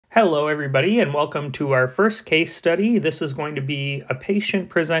Hello, everybody, and welcome to our first case study. This is going to be a patient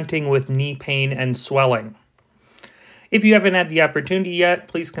presenting with knee pain and swelling. If you haven't had the opportunity yet,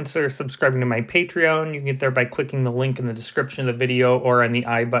 please consider subscribing to my Patreon. You can get there by clicking the link in the description of the video or on the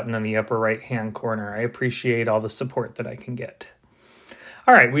I button on the upper right-hand corner. I appreciate all the support that I can get.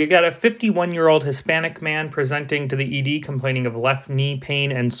 All right, we got a 51-year-old Hispanic man presenting to the ED complaining of left knee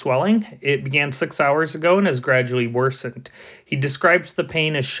pain and swelling. It began 6 hours ago and has gradually worsened. He describes the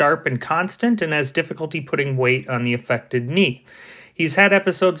pain as sharp and constant and has difficulty putting weight on the affected knee. He's had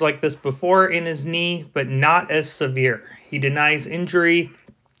episodes like this before in his knee, but not as severe. He denies injury.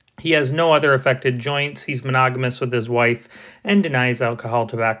 He has no other affected joints. He's monogamous with his wife and denies alcohol,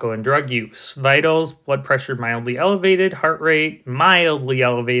 tobacco, and drug use. Vitals: blood pressure mildly elevated, heart rate mildly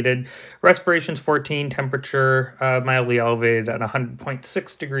elevated, respirations 14, temperature mildly elevated at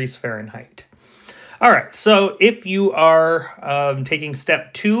 100.6 degrees Fahrenheit. All right, so if you are taking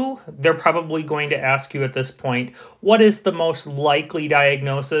step 2, they're probably going to ask you at this point, what is the most likely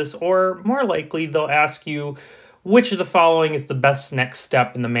diagnosis? Or more likely, they'll ask you, which of the following is the best next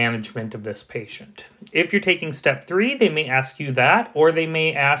step in the management of this patient? If you're taking step 3, they may ask you that, or they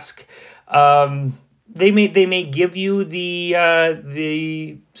may ask, they may give you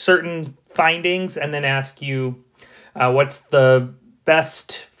the certain findings and then ask you what's the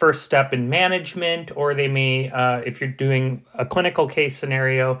best first step in management, or they may, if you're doing a clinical case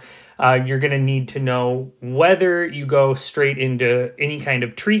scenario, you're going to need to know whether you go straight into any kind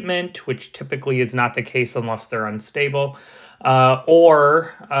of treatment, which typically is not the case unless they're unstable,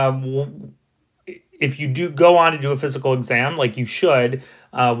 or if you do go on to do a physical exam, like you should,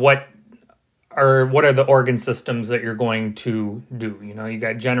 what are the organ systems that you're going to do? You know, you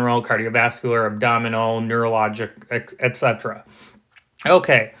got general, cardiovascular, abdominal, neurologic, etc.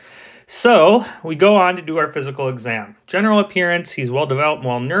 Okay, so we go on to do our physical exam. General appearance: he's well-developed,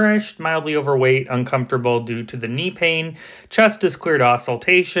 well-nourished, mildly overweight, uncomfortable due to the knee pain. Chest is clear to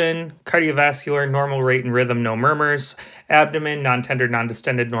auscultation. Cardiovascular: normal rate and rhythm, no murmurs. Abdomen: non-tender,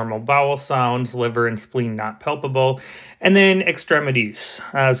 non-distended, normal bowel sounds. Liver and spleen not palpable. And then extremities.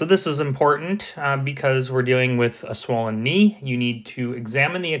 So this is important because we're dealing with a swollen knee. You need to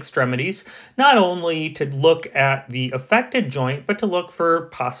examine the extremities, not only to look at the affected joint, but to look for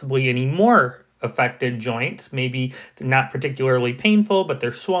possibly any more affected joints. Maybe they're not particularly painful, but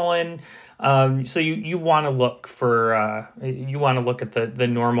they're swollen. So you want to look for at the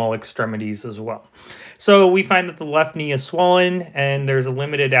normal extremities as well. So we find that the left knee is swollen and there's a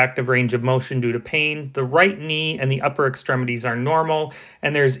limited active range of motion due to pain. The right knee and the upper extremities are normal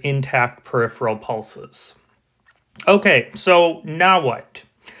and there's intact peripheral pulses. Okay, so now what?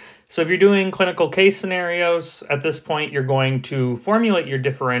 So if you're doing clinical case scenarios, at this point you're going to formulate your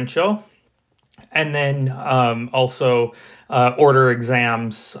differential and then also order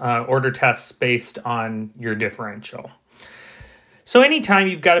exams, order tests based on your differential. So anytime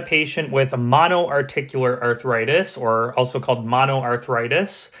you've got a patient with a monoarticular arthritis, or also called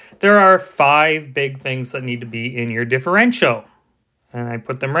monoarthritis, there are 5 big things that need to be in your differential. And I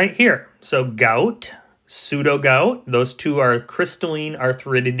put them right here. So gout, pseudogout, those two are crystalline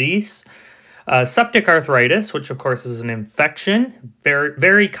arthritis. Septic arthritis, which of course is an infection,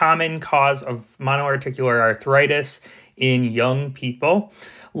 very common cause of monoarticular arthritis in young people.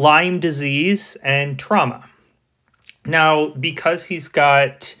 Lyme disease and trauma. Now, because he's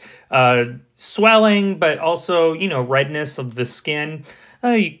got swelling, but also, redness of the skin,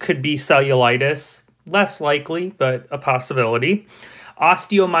 it could be cellulitis, less likely, but a possibility.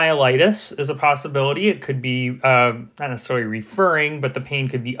 Osteomyelitis is a possibility. It could be not necessarily referring, but the pain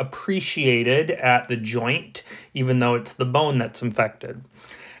could be appreciated at the joint, even though it's the bone that's infected.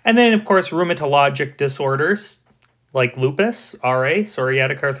 And then, of course, rheumatologic disorders like lupus, RA,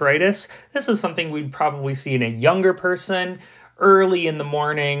 psoriatic arthritis. This is something we'd probably see in a younger person, early in the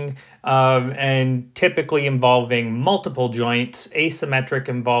morning, and typically involving multiple joints, asymmetric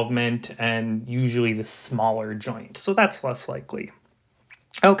involvement, and usually the smaller joints. So that's less likely.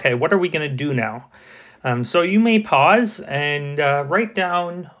 Okay, what are we going to do now? So you may pause and write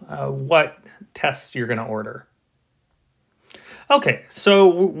down what tests you're going to order. Okay, so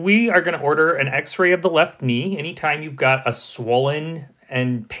we are going to order an x-ray of the left knee. Anytime you've got a swollen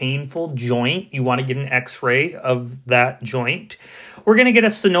and painful joint, you want to get an x-ray of that joint. We're going to get a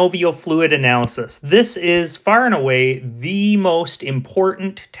synovial fluid analysis. This is far and away the most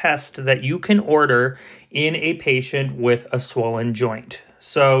important test that you can order in a patient with a swollen joint.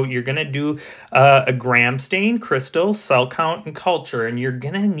 So you're going to do a gram stain, crystals, cell count, and culture, and you're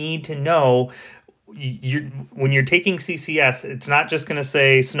going to need to know when you're taking CCS, it's not just going to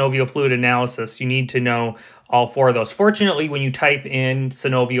say synovial fluid analysis. You need to know all four of those. Fortunately, when you type in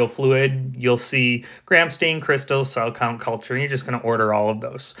synovial fluid, you'll see gram stain, crystals, cell count, culture, and you're just going to order all of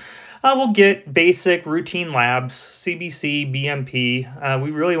those. We'll get basic routine labs, CBC, BMP.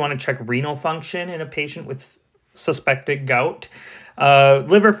 We really want to check renal function in a patient with suspected gout.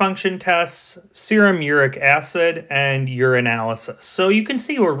 Liver function tests, serum uric acid, and urinalysis. So you can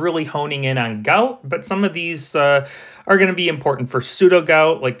see we're really honing in on gout, but some of these are going to be important for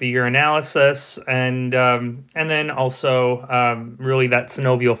pseudogout, like the urinalysis, and then also really that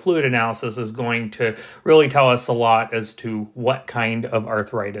synovial fluid analysis is going to really tell us a lot as to what kind of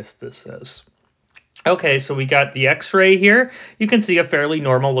arthritis this is. Okay, so we got the x-ray here. You can see a fairly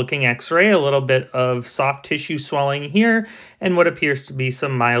normal looking x-ray, a little bit of soft tissue swelling here, and what appears to be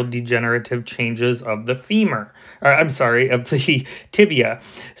some mild degenerative changes of the femur, or I'm sorry, of the tibia.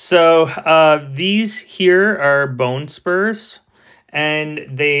 So these here are bone spurs, and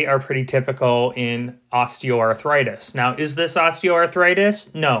they are pretty typical in osteoarthritis. Now, is this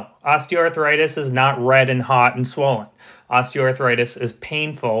osteoarthritis? No, osteoarthritis is not red and hot and swollen. Osteoarthritis is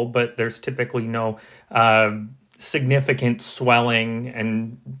painful, but there's typically no significant swelling,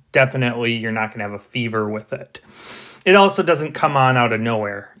 and definitely you're not going to have a fever with it. It also doesn't come on out of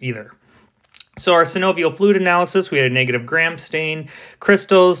nowhere either. So our synovial fluid analysis, we had a negative gram stain,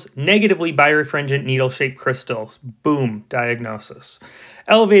 crystals, negatively birefringent needle-shaped crystals. Boom, diagnosis.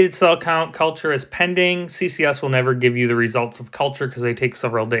 Elevated cell count, culture is pending. CCS will never give you the results of culture because they take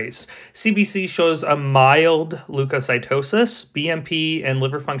several days. CBC shows a mild leukocytosis. BMP and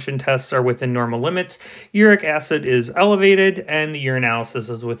liver function tests are within normal limits. Uric acid is elevated, and the urinalysis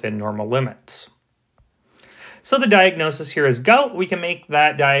is within normal limits. So the diagnosis here is gout. We can make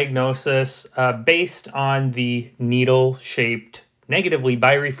that diagnosis based on the needle-shaped, negatively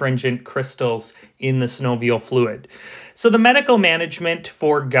birefringent crystals in the synovial fluid. So the medical management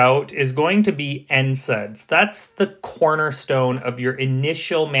for gout is going to be NSAIDs. That's the cornerstone of your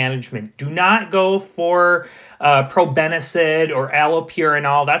initial management. Do not go for probenecid or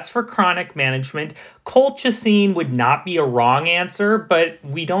allopurinol. That's for chronic management. Colchicine would not be a wrong answer, but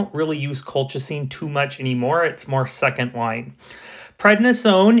we don't really use colchicine too much anymore. It's more second line.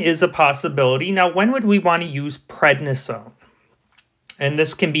 Prednisone is a possibility. Now, when would we want to use prednisone? And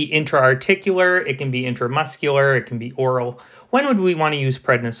this can be intra-articular, it can be intramuscular, it can be oral. When would we want to use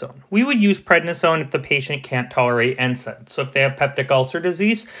prednisone? We would use prednisone if the patient can't tolerate NSAID. So if they have peptic ulcer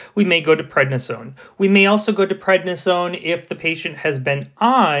disease, we may go to prednisone. We may also go to prednisone if the patient has been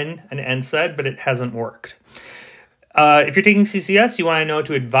on an NSAID, but it hasn't worked. If you're taking CCS, you want to know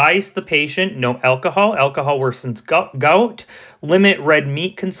to advise the patient, no alcohol. Alcohol worsens gout. Limit red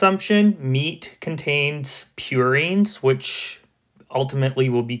meat consumption. Meat contains purines, which ultimately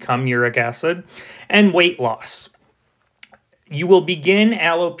will become uric acid, and weight loss. You will begin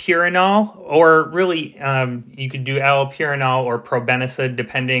allopurinol, or really you could do allopurinol or probenecid,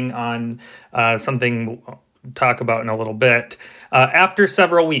 depending on something we'll talk about in a little bit, after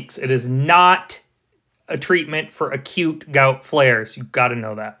several weeks. It is not a treatment for acute gout flares. You've got to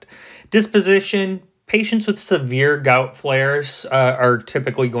know that. Disposition, patients with severe gout flares are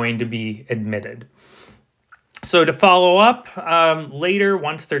typically going to be admitted. So to follow up later,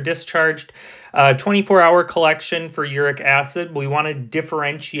 once they're discharged, 24-hour collection for uric acid, we want to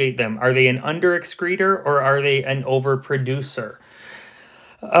differentiate them. Are they an under-excreter or are they an overproducer?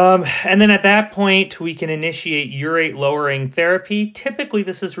 And then at that point, we can initiate urate-lowering therapy. Typically,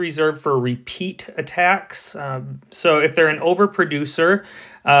 this is reserved for repeat attacks. So if they're an overproducer,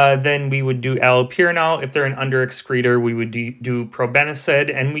 then we would do allopurinol. If they're an under-excreter, we would do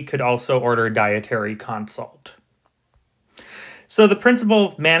probenecid, and we could also order a dietary consult. So the principle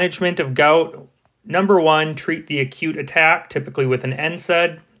of management of gout, number one, treat the acute attack, typically with an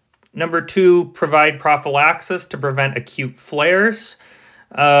NSAID. Number two, provide prophylaxis to prevent acute flares.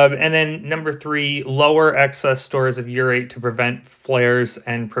 And then number three, lower excess stores of urate to prevent flares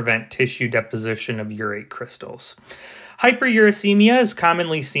and prevent tissue deposition of urate crystals. Hyperuricemia is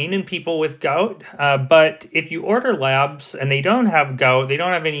commonly seen in people with gout, but if you order labs and they don't have gout, they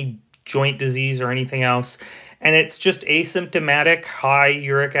don't have any joint disease or anything else, and it's just asymptomatic high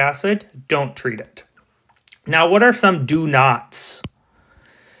uric acid, don't treat it. Now, what are some do nots?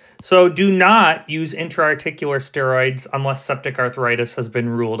 So do not use intra-articular steroids unless septic arthritis has been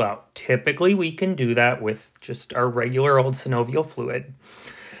ruled out. Typically, we can do that with just our regular old synovial fluid.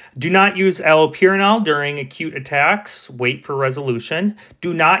 Do not use allopurinol during acute attacks. Wait for resolution.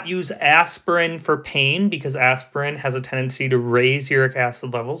 Do not use aspirin for pain because aspirin has a tendency to raise uric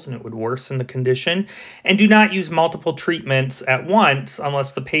acid levels and it would worsen the condition. And do not use multiple treatments at once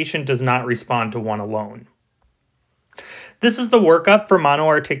unless the patient does not respond to one alone. This is the workup for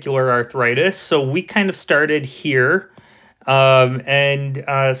monoarticular arthritis. So we kind of started here. So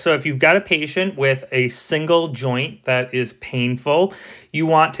if you've got a patient with a single joint that is painful, you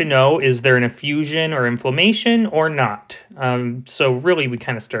want to know, is there an effusion or inflammation or not? So really we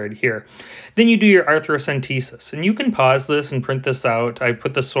kind of started here. Then you do your arthrocentesis, and you can pause this and print this out. I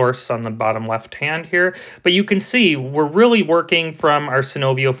put the source on the bottom left hand here, but you can see we're really working from our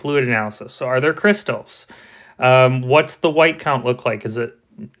synovial fluid analysis. So are there crystals? What's the white count look like? Is it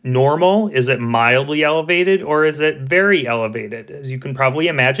normal? Is it mildly elevated, or is it very elevated? As you can probably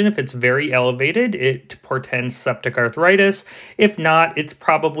imagine, if it's very elevated, it portends septic arthritis. If not, it's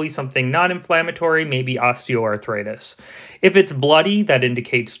probably something non-inflammatory, maybe osteoarthritis. If it's bloody, that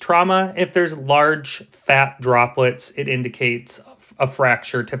indicates trauma. If there's large fat droplets, it indicates a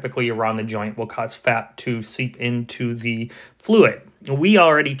fracture, typically around the joint, will cause fat to seep into the fluid. We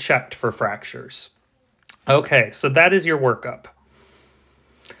already checked for fractures. Okay, so that is your workup.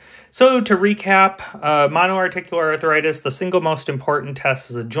 So to recap, monoarticular arthritis, the single most important test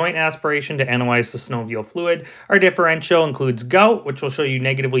is a joint aspiration to analyze the synovial fluid. Our differential includes gout, which will show you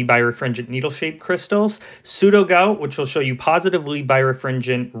negatively birefringent needle-shaped crystals, pseudogout, which will show you positively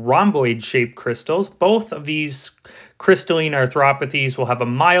birefringent rhomboid-shaped crystals. Both of these crystalline arthropathies will have a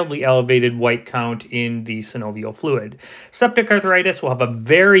mildly elevated white count in the synovial fluid. Septic arthritis will have a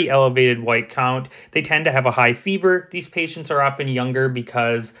very elevated white count. They tend to have a high fever. These patients are often younger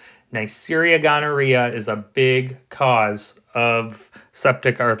because Neisseria gonorrhea is a big cause of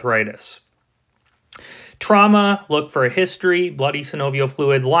septic arthritis. Trauma, look for a history, bloody synovial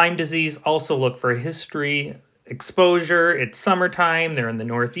fluid. Lyme disease, also look for a history. Exposure, it's summertime, they're in the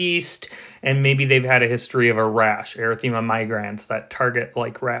Northeast, and maybe they've had a history of a rash, erythema migrans, that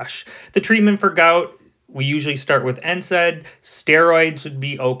target-like rash. The treatment for gout, we usually start with NSAID. Steroids would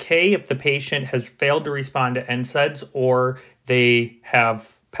be okay if the patient has failed to respond to NSAIDs or they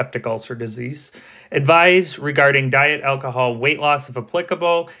have peptic ulcer disease. Advise regarding diet, alcohol, weight loss if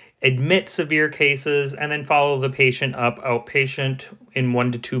applicable. Admit severe cases, and then follow the patient up outpatient in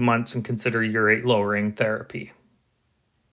 1 to 2 months and consider urate lowering therapy.